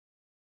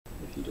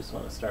if you just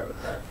want to start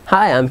with that.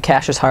 Hi, I'm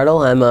Cassius.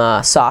 I'm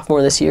a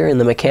sophomore this year in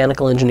the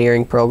mechanical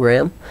engineering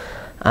program.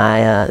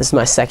 This is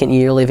my second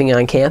year living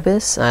on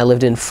campus. I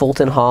lived in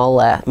Fulton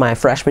Hall at my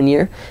freshman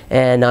year,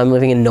 and now I'm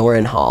living in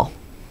Norrin Hall.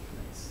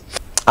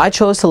 I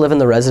chose to live in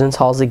the residence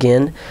halls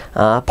again,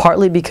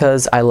 partly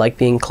because I like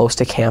being close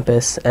to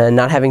campus and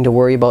not having to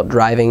worry about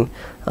driving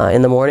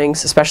in the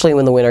mornings, especially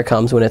when the winter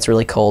comes when it's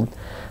really cold.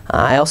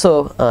 I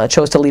also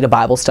chose to lead a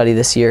Bible study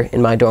this year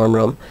in my dorm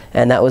room,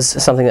 and that was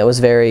something that was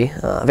very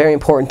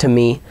important to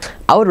me.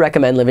 I would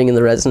recommend living in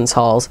the residence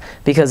halls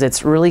because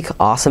it's really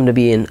awesome to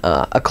be in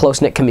a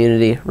close-knit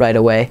community right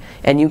away,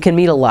 and you can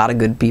meet a lot of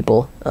good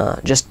people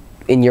just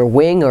in your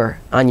wing or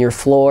on your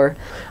floor.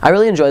 I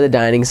really enjoy the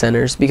dining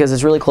centers because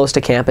it's really close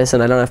to campus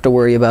and I don't have to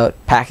worry about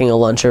packing a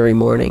lunch every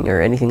morning or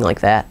anything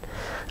like that.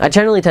 I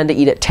generally tend to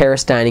eat at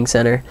Terrace Dining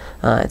Center.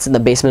 It's in the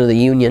basement of the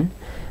Union,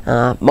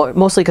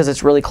 mostly because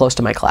it's really close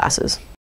to my classes.